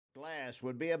Glass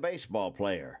would be a baseball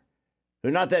player, who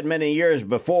not that many years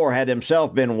before had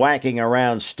himself been whacking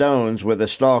around stones with a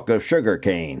stalk of sugar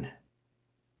cane.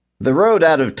 The road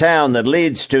out of town that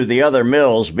leads to the other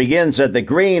mills begins at the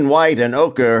green, white, and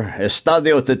ochre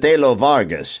Estadio Tetelo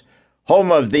Vargas,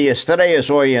 home of the Estrellas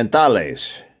Orientales,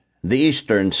 the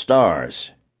Eastern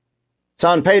Stars.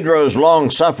 San Pedro's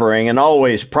long-suffering and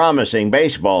always promising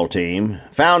baseball team,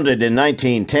 founded in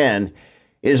 1910,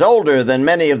 is older than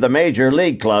many of the major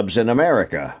league clubs in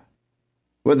America.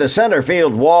 With a center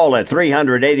field wall at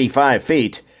 385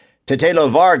 feet, Tetelo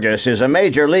Vargas is a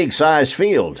major league-size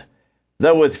field,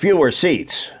 though with fewer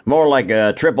seats, more like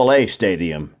a Triple-A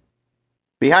stadium.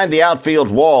 Behind the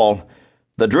outfield wall,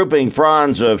 the drooping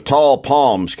fronds of tall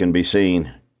palms can be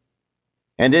seen.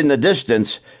 And in the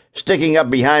distance, sticking up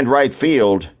behind right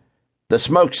field, the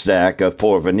smokestack of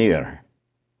Porvenir.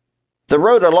 The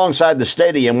road alongside the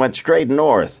stadium went straight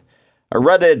north, a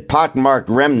rutted, pockmarked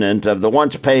remnant of the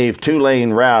once-paved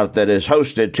two-lane route that has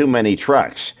hosted too many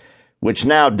trucks, which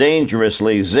now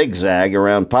dangerously zigzag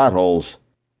around potholes.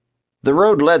 The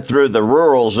road led through the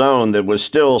rural zone that was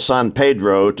still San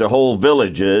Pedro to whole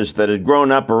villages that had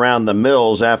grown up around the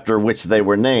mills after which they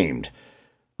were named: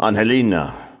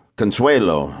 Angelina,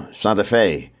 Consuelo, Santa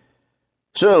Fe.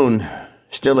 Soon,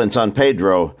 still in San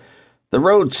Pedro, the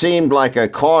road seemed like a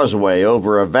causeway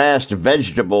over a vast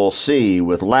vegetable sea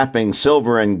with lapping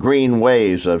silver and green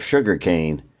waves of sugar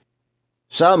cane.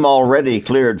 Some already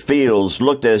cleared fields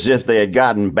looked as if they had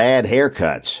gotten bad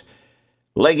haircuts.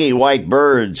 Leggy white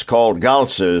birds called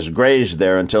galsas grazed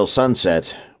there until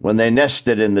sunset, when they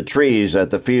nested in the trees at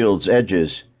the field's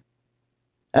edges.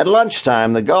 At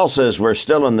lunchtime, the galsas were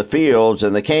still in the fields,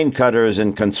 and the cane cutters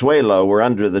in Consuelo were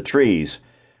under the trees,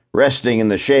 resting in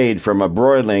the shade from a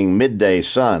broiling midday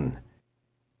sun.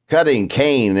 Cutting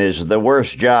cane is the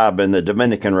worst job in the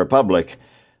Dominican Republic,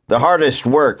 the hardest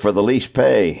work for the least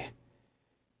pay.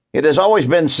 It has always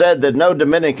been said that no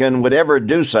Dominican would ever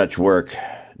do such work,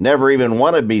 never even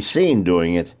want to be seen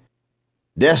doing it.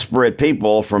 Desperate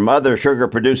people from other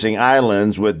sugar-producing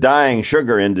islands with dying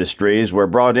sugar industries were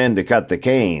brought in to cut the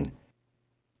cane.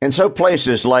 And so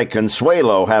places like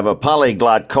Consuelo have a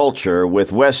polyglot culture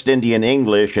with West Indian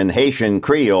English and Haitian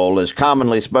Creole as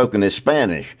commonly spoken as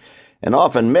Spanish, and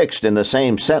often mixed in the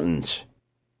same sentence.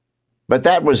 But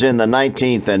that was in the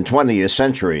 19th and 20th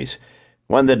centuries,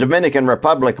 when the Dominican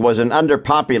Republic was an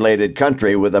underpopulated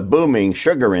country with a booming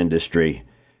sugar industry.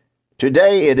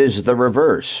 Today it is the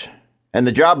reverse, and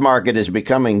the job market is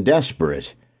becoming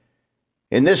desperate.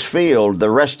 In this field,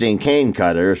 the resting cane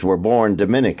cutters were born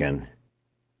Dominican.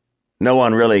 No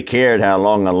one really cared how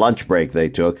long a lunch break they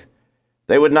took.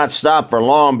 They would not stop for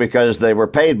long because they were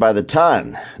paid by the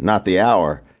ton, not the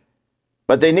hour.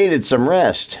 But they needed some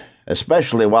rest,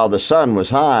 especially while the sun was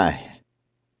high.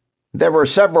 There were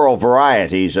several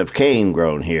varieties of cane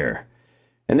grown here,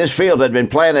 and this field had been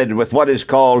planted with what is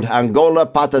called Angola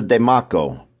pata de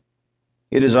maco.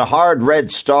 It is a hard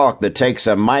red stalk that takes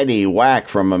a mighty whack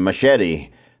from a machete,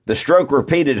 the stroke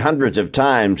repeated hundreds of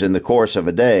times in the course of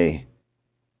a day.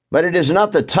 But it is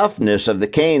not the toughness of the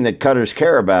cane that cutters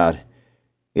care about.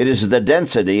 It is the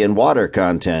density and water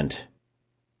content.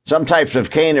 Some types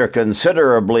of cane are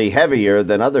considerably heavier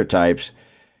than other types,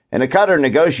 and a cutter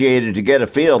negotiated to get a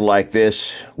field like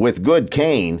this with good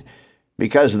cane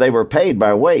because they were paid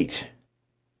by weight.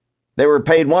 They were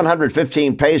paid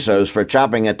 115 pesos for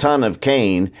chopping a ton of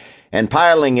cane and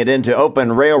piling it into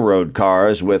open railroad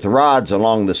cars with rods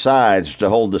along the sides to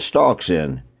hold the stalks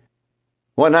in.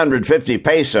 150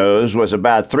 pesos was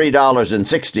about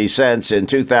 $3.60 in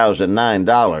 2009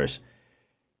 dollars.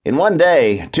 In one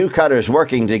day, two cutters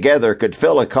working together could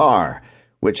fill a car,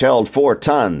 which held 4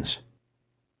 tons.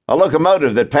 A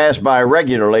locomotive that passed by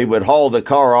regularly would haul the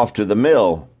car off to the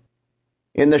mill.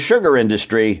 In the sugar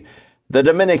industry, the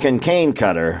Dominican cane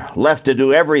cutter, left to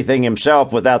do everything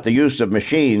himself without the use of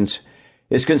machines,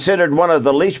 is considered one of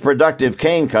the least productive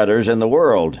cane cutters in the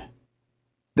world.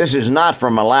 This is not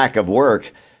from a lack of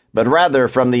work, but rather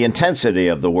from the intensity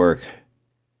of the work.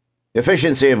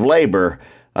 Efficiency of labor,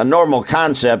 a normal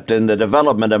concept in the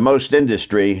development of most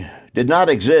industry, did not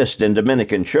exist in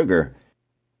Dominican sugar.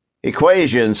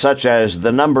 Equations such as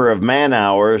the number of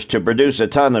man-hours to produce a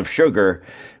ton of sugar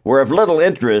were of little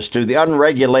interest to the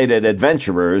unregulated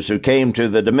adventurers who came to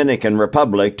the Dominican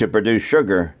Republic to produce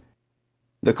sugar.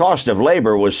 The cost of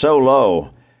labor was so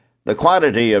low, the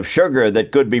quantity of sugar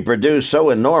that could be produced so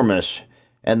enormous,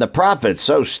 and the profits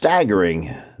so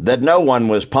staggering, that no one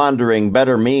was pondering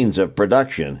better means of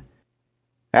production.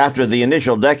 After the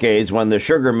initial decades when the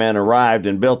sugarmen arrived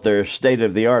and built their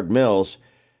state-of-the-art mills,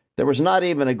 there was not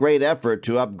even a great effort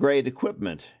to upgrade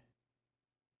equipment.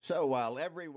 So while every